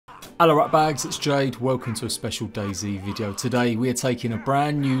Hello rat bags, it's Jade. Welcome to a special Dayz video. Today we are taking a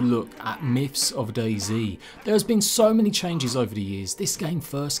brand new look at Myths of Dayz. There has been so many changes over the years. This game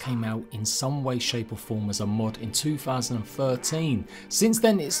first came out in some way, shape or form as a mod in 2013. Since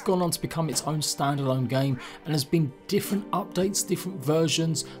then it's gone on to become its own standalone game and has been different updates, different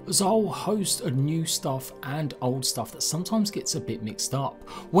versions. There's a whole host of new stuff and old stuff that sometimes gets a bit mixed up.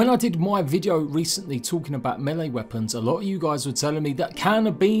 When I did my video recently talking about melee weapons, a lot of you guys were telling me that can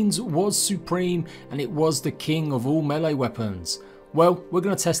of beans was supreme and it was the king of all melee weapons. Well, we're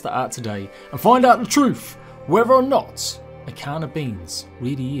going to test that out today and find out the truth, whether or not a can of beans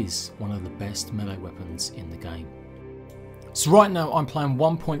really is one of the best melee weapons in the game. So right now I'm playing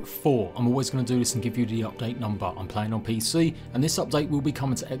 1.4. I'm always going to do this and give you the update number. I'm playing on PC and this update will be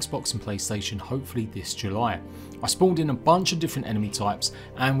coming to Xbox and PlayStation hopefully this July. I spawned in a bunch of different enemy types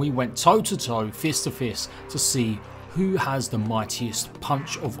and we went toe to toe, fist to fist to see who has the mightiest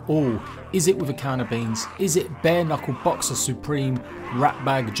punch of all. Is it with a can of beans? Is it bare knuckle boxer supreme rat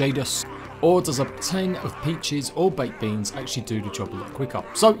bag Jadus? Or does a 10 of peaches or baked beans actually do the job a lot quicker?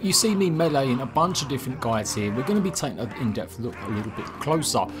 So you see me meleeing a bunch of different guys here. We're going to be taking an in-depth look a little bit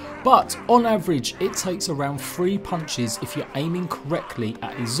closer. But on average it takes around 3 punches if you're aiming correctly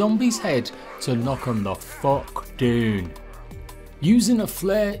at a zombie's head to knock them the fuck down. Using a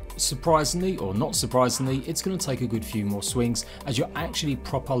flare, surprisingly or not surprisingly, it's going to take a good few more swings as you're actually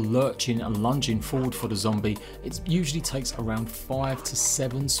proper lurching and lunging forward for the zombie. It usually takes around 5 to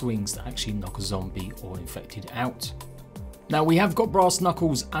 7 swings to actually knock a zombie or infected out. Now we have got brass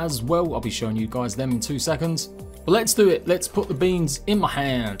knuckles as well. I'll be showing you guys them in 2 seconds. But let's do it. Let's put the beans in my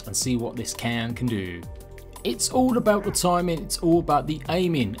hand and see what this can do. It's all about the timing. It's all about the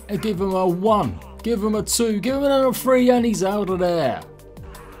aiming. Give him a 1. Give him a 2, give him a 3 and he's out of there.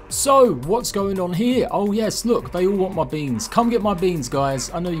 So what's going on here? Oh yes, look, they all want my beans. Come get my beans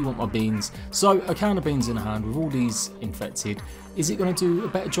guys, I know you want my beans. So a can of beans in hand with all these infected. Is it going to do a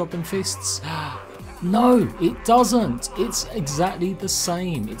better job than fists? No, it doesn't. It's exactly the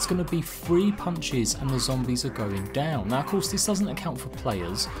same. It's going to be 3 punches and the zombies are going down. Now of course this doesn't account for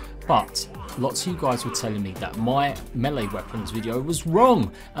players, but lots of you guys were telling me that my melee weapons video was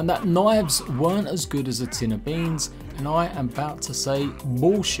wrong and that knives weren't as good as a tin of beans, and I am about to say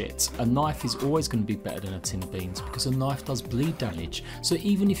bullshit. A knife is always going to be better than a tin of beans because a knife does bleed damage. So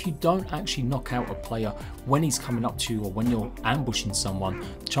even if you don't actually knock out a player when he's coming up to you or when you're ambushing someone,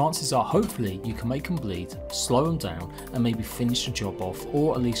 chances are hopefully you can make them bleed, slow them down and maybe finish the job off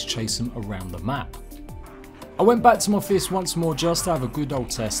or at least chase them around the map. I went back to my fist once more just to have a good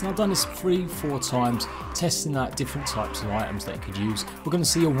old test, and I've done this 3-4 times, testing out different types of items that I could use. We're going to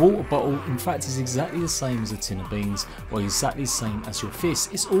see a water bottle, in fact is exactly the same as a tin of beans, or exactly the same as your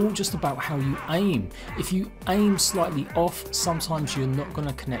fist. It's all just about how you aim. If you aim slightly off, sometimes you're not going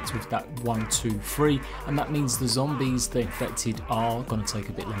to connect with that 1, 2, 3, and that means the zombies, the infected, are going to take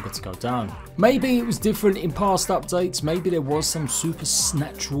a bit longer to go down. Maybe it was different in past updates, maybe there was some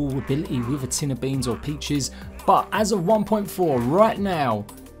supernatural ability with a tin of beans or peaches, but as of 1.4 right now,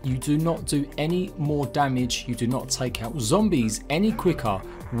 you do not do any more damage, you do not take out zombies any quicker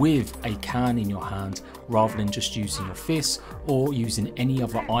with a can in your hand rather than just using your fist or using any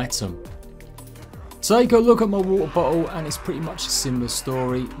other item. Take a look at my water bottle and it's pretty much a similar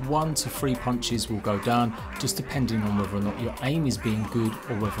story. 1 to 3 punches will go down just depending on whether or not your aim is being good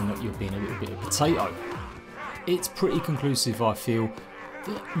or whether or not you're being a little bit of a potato. It's pretty conclusive, I feel.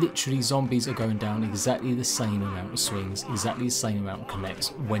 Literally zombies are going down exactly the same amount of swings, exactly the same amount of connects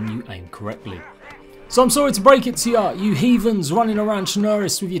when you aim correctly. So I'm sorry to break it to you heathens running around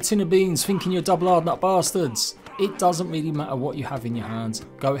Chernarus with your tin of beans thinking you're double hard nut bastards. It doesn't really matter what you have in your hands.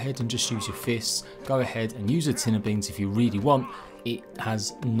 Go ahead and just use your fists. Go ahead and use a tin of beans if you really want. It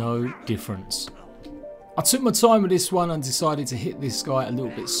has no difference. I took my time with this one and decided to hit this guy a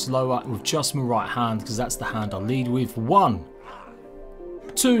little bit slower with just my right hand because that's the hand I lead with. 1,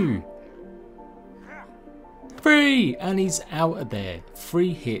 2, 3 and he's out of there.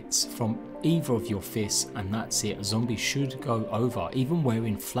 3 hits from either of your fists and that's it. A zombie should go over even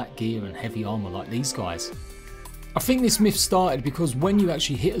wearing flat gear and heavy armor like these guys. I think this myth started because when you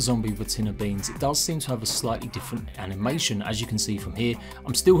actually hit a zombie with a tin of beans, it does seem to have a slightly different animation. As you can see from here,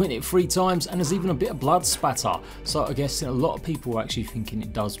 I'm still hitting it 3 times and there's even a bit of blood spatter, so I guess a lot of people are actually thinking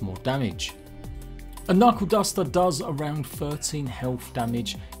it does more damage. A knuckle duster does around 13 health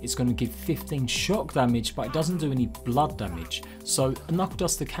damage. It's going to give 15 shock damage, but it doesn't do any blood damage. So a knuckle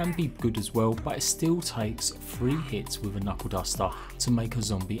duster can be good as well, but it still takes 3 hits with a knuckle duster to make a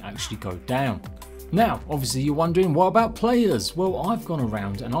zombie actually go down. Now, obviously you're wondering, what about players? Well, I've gone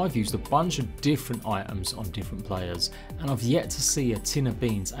around and I've used a bunch of different items on different players, and I've yet to see a tin of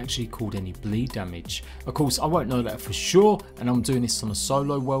beans actually cause any bleed damage. Of course, I won't know that for sure, and I'm doing this on a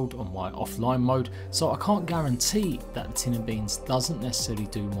solo world on my offline mode, so I can't guarantee that the tin of beans doesn't necessarily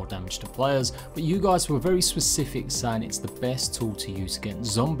do more damage to players, but you guys were very specific saying it's the best tool to use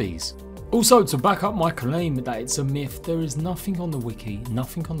against zombies. Also, to back up my claim that it's a myth, there is nothing on the wiki,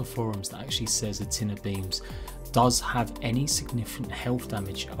 nothing on the forums that actually says a tin of beams does have any significant health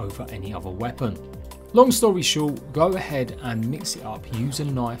damage over any other weapon. Long story short, go ahead and mix it up, use a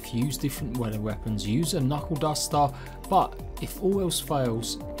knife, use different weapons, use a knuckle duster, but if all else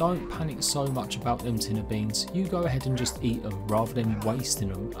fails, don't panic so much about them tin of beans, you go ahead and just eat them rather than wasting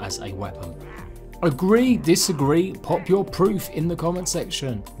them as a weapon. Agree, disagree, pop your proof in the comment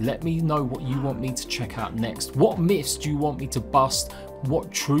section. Let me know what you want me to check out next. What myths do you want me to bust?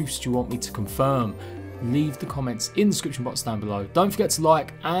 What truths do you want me to confirm? Leave the comments in the description box down below. Don't forget to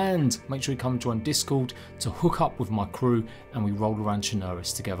like and make sure you come join Discord to hook up with my crew and we roll around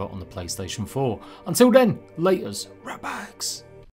Chernarus together on the PlayStation 4. Until then, laters, rat bags.